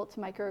difficult to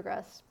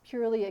microaggress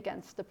purely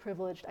against the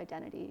privileged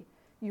identity.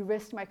 You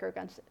risk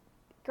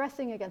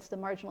microaggressing against the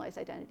marginalized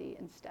identity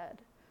instead.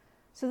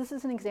 So this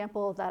is an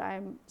example that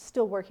I'm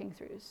still working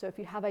through. So if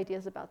you have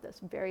ideas about this,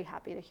 I'm very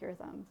happy to hear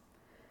them.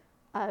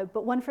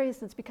 But one phrase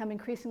that's become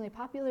increasingly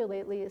popular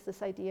lately is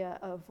this idea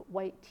of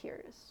white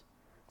tears.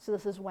 So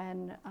this is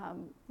when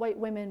white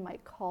women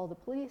might call the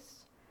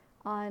police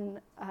on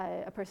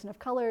a person of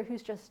color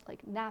who's just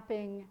like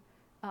napping,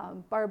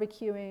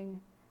 barbecuing,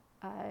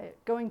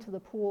 going to the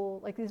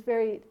pool, like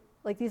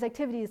these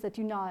activities that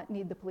do not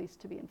need the police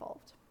to be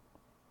involved.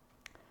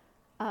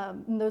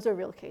 And those are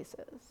real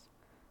cases.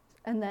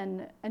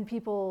 And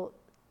people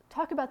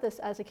talk about this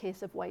as a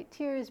case of white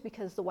tears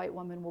because the white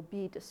woman will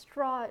be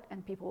distraught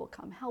and people will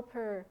come help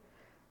her.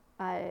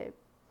 And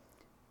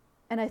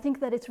I think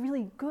that it's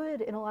really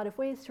good in a lot of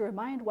ways to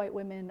remind white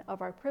women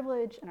of our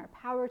privilege and our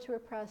power to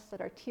oppress,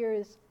 that our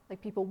tears,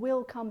 like people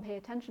will come pay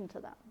attention to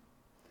them.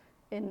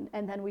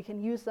 And then we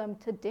can use them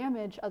to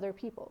damage other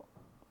people.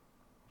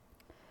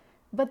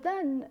 But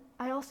then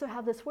I also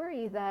have this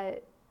worry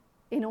that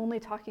in only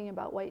talking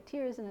about white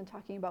tears and in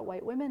talking about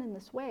white women in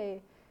this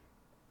way,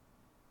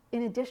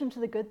 in addition to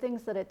the good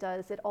things that it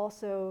does, it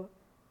also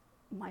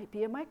might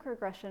be a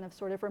microaggression of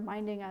sort of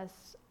reminding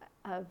us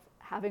of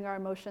having our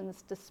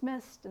emotions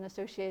dismissed and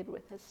associated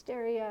with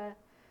hysteria,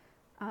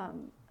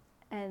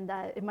 and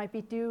that it might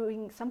be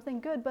doing something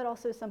good, but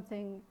also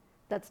something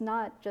that's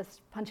not just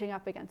punching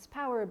up against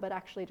power, but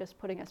actually just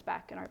putting us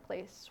back in our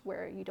place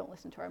where you don't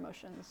listen to our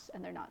emotions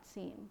and they're not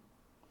seen.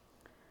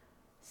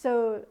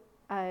 So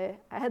I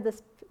had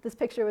this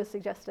picture was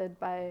suggested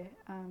by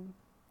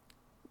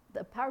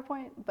the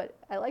PowerPoint, but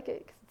I like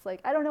it because it's like,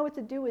 I don't know what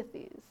to do with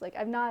these. Like,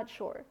 I'm not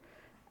sure.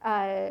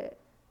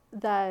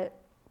 That,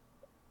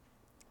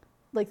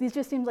 like, these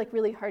just seem like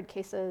really hard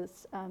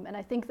cases. And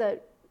I think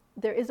that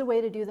there is a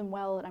way to do them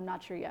well, and I'm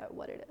not sure yet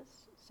what it is.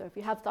 So if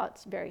you have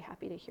thoughts, very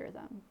happy to hear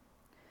them.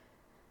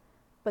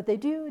 But they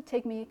do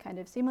take me kind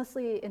of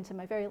seamlessly into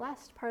my very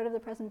last part of the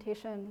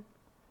presentation,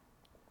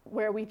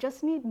 where we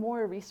just need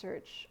more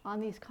research on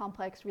these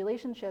complex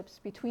relationships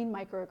between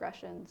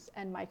microaggressions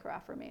and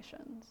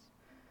microaffirmations,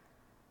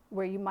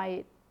 where you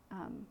might,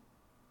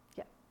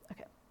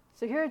 okay.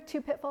 So here are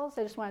two pitfalls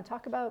I just want to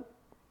talk about.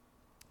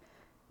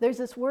 There's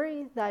this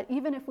worry that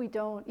even if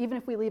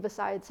we leave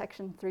aside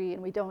Section 3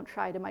 and we don't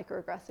try to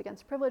microaggress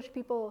against privileged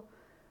people,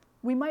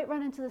 we might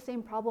run into the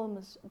same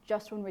problems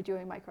just when we're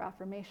doing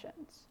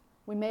microaffirmations.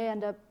 We may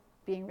end up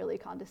being really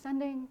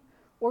condescending,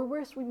 or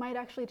worse, we might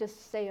actually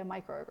just say a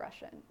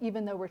microaggression,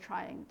 even though we're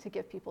trying to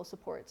give people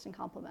supports and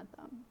compliment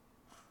them.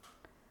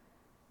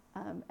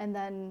 And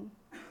then,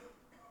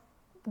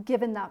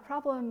 given that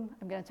problem,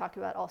 I'm going to talk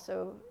about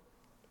also,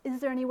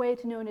 is there any way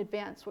to know in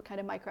advance what kind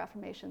of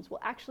microaffirmations will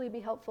actually be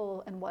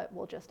helpful and what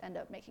will just end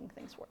up making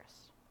things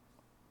worse?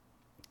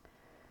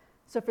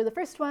 So for the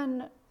first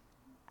one,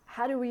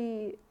 how do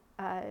we,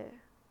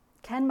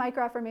 can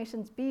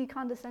microaffirmations be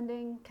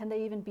condescending? Can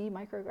they even be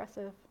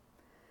microaggressive?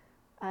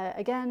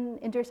 Again,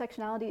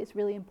 intersectionality is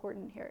really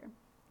important here.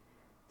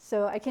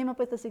 So I came up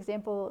with this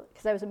example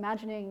because I was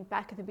imagining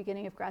back at the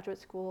beginning of graduate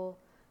school,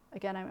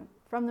 again, I'm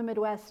from the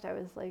Midwest, I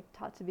was like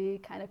taught to be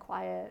kind of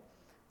quiet,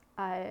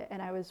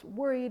 and I was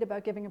worried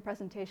about giving a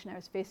presentation. I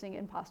was facing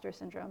imposter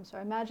syndrome. So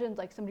I imagined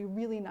like somebody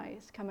really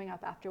nice coming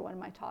up after one of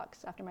my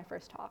talks, after my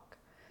first talk.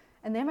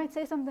 And they might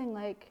say something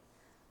like,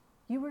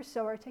 "You were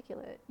so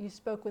articulate. You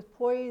spoke with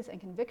poise and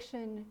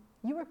conviction.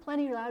 You were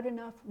plenty loud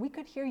enough. We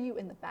could hear you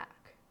in the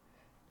back."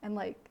 And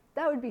like,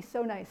 that would be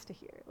so nice to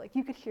hear. Like,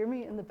 you could hear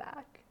me in the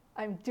back.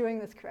 I'm doing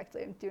this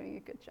correctly. I'm doing a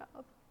good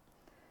job.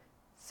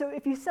 So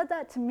if you said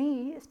that to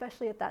me,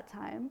 especially at that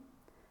time,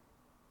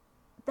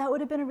 that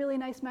would have been a really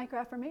nice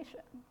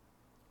microaffirmation.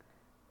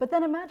 But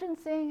then imagine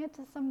saying it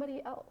to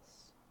somebody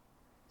else.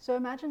 So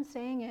imagine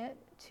saying it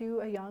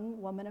to a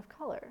young woman of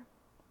color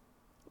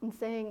and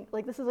saying,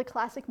 like, this is a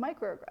classic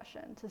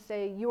microaggression, to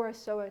say, "You are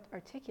so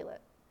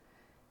articulate."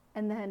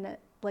 And then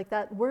like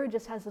that word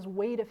just has this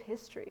weight of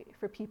history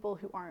for people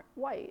who aren't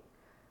white,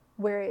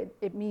 where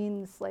it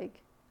means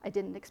like, "I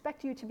didn't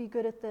expect you to be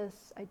good at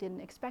this. I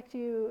didn't expect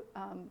you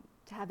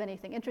to have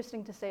anything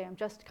interesting to say. I'm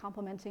just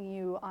complimenting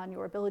you on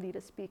your ability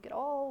to speak at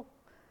all."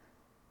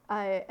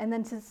 And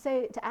then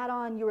to add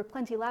on, "You were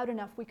plenty loud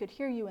enough, we could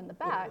hear you in the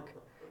back,"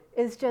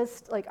 is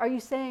just like, are you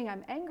saying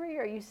I'm angry?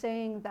 Are you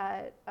saying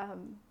that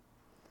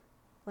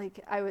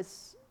like I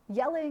was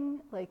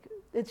yelling? Like,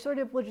 it sort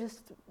of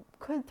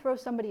could throw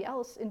somebody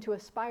else into a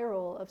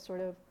spiral of sort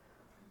of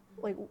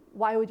like,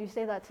 why would you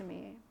say that to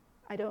me?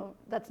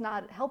 That's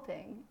not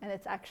helping. And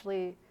it's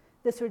actually,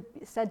 this would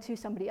be said to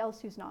somebody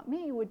else who's not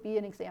me, would be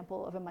an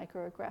example of a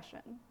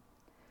microaggression.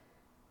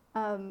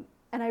 And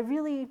I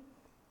really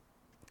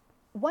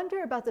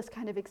wonder about this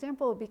kind of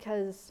example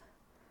because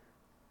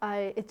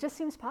it just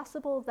seems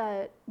possible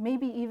that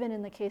maybe even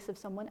in the case of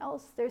someone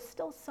else, there's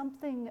still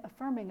something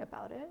affirming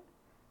about it.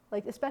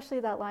 Like, especially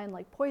that line,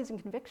 like poise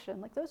and conviction,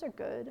 like those are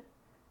good.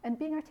 And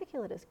being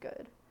articulate is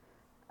good.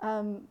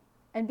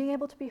 And being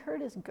able to be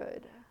heard is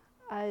good.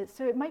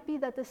 So it might be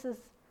that this is,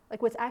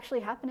 like, what's actually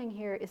happening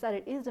here is that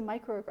it is a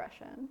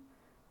microaggression,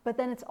 but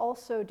then it's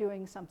also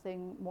doing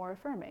something more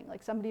affirming.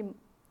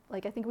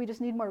 Like I think we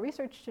just need more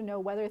research to know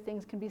whether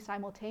things can be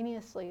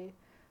simultaneously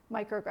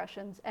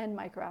microaggressions and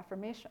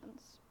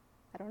microaffirmations.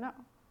 I don't know.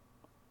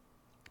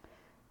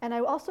 And I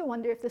also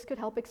wonder if this could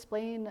help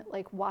explain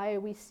like why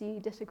we see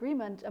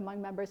disagreement among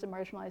members of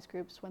marginalized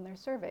groups when they're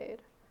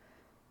surveyed.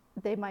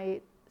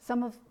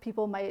 Some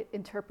people might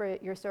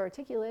interpret "you're so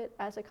articulate"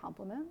 as a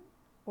compliment,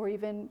 or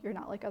even "you're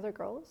not like other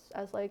girls"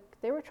 as like,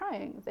 they were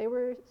trying, they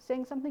were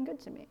saying something good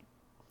to me.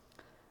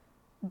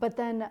 But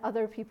then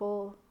other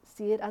people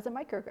see it as a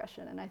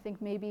microaggression, and I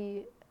think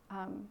maybe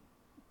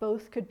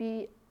both could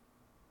be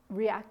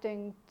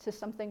reacting to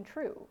something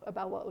true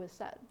about what was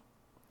said.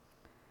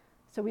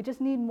 So we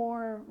just need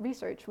more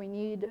research. We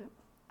need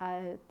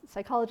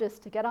psychologists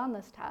to get on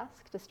this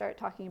task, to start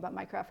talking about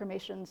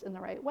microaffirmations in the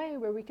right way,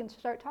 where we can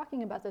start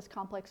talking about this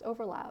complex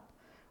overlap,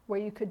 where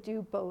you could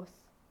do both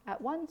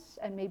at once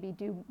and maybe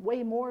do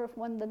way more of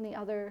one than the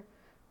other,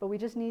 but we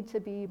just need to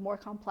be more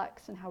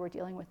complex in how we're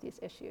dealing with these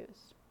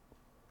issues.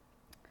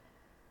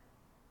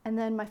 And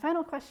then my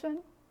final question,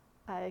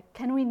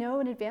 can we know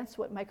in advance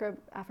what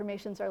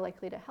microaffirmations are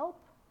likely to help?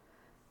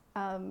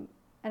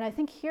 And I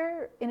think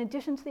here, in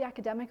addition to the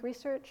academic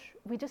research,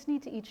 we just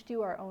need to each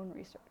do our own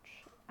research.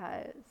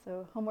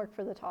 So homework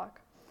for the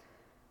talk.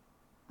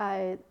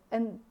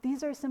 And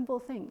these are simple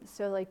things.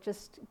 So like,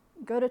 just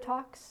go to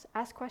talks,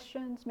 ask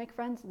questions, make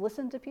friends,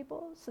 listen to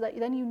people, so that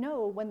then you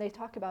know when they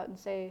talk about and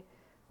say,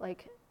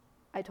 like,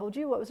 "I told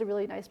you what was a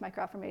really nice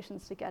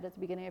microaffirmations to get at the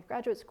beginning of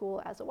graduate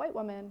school as a white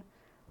woman."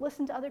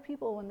 Listen to other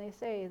people when they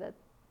say that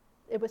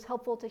it was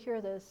helpful to hear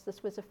this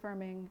was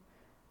affirming,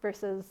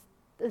 versus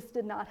 "this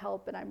did not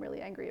help and I'm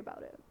really angry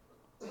about it."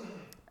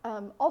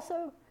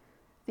 Also,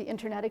 the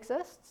internet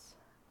exists.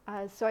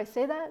 So I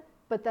say that,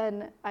 but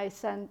then I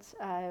sent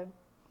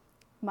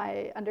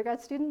my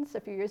undergrad students a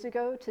few years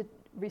ago to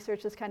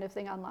research this kind of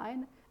thing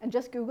online, and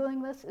just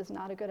Googling this is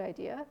not a good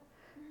idea.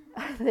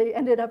 They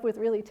ended up with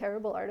really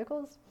terrible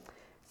articles.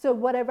 So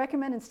what I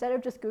recommend, instead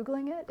of just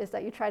Googling it, is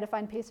that you try to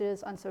find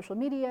pages on social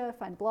media,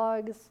 find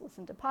blogs,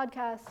 listen to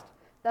podcasts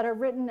that are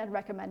written and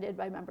recommended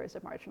by members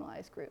of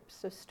marginalized groups.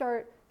 So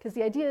because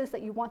the idea is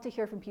that you want to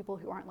hear from people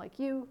who aren't like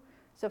you,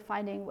 so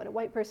finding what a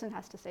white person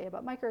has to say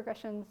about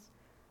microaggressions,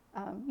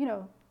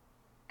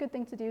 good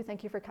thing to do,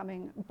 thank you for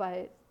coming,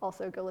 but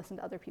also go listen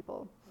to other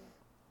people.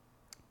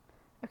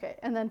 Okay,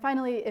 and then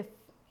finally, if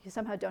you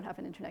somehow don't have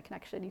an internet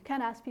connection, you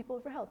can ask people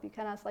for help. You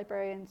can ask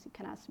librarians, you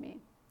can ask me.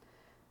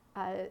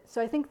 So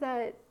I think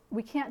that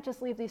we can't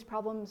just leave these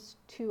problems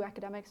to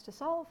academics to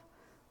solve.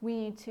 We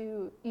need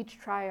to each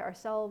try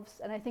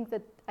ourselves. And I think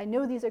that I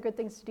know these are good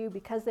things to do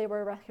because they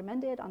were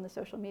recommended on the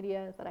social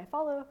media that I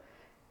follow,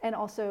 and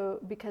also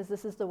because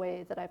this is the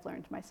way that I've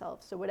learned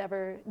myself. So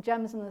whatever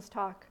gems in this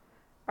talk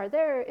are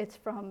there, it's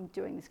from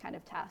doing these kind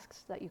of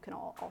tasks that you can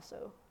all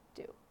also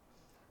do.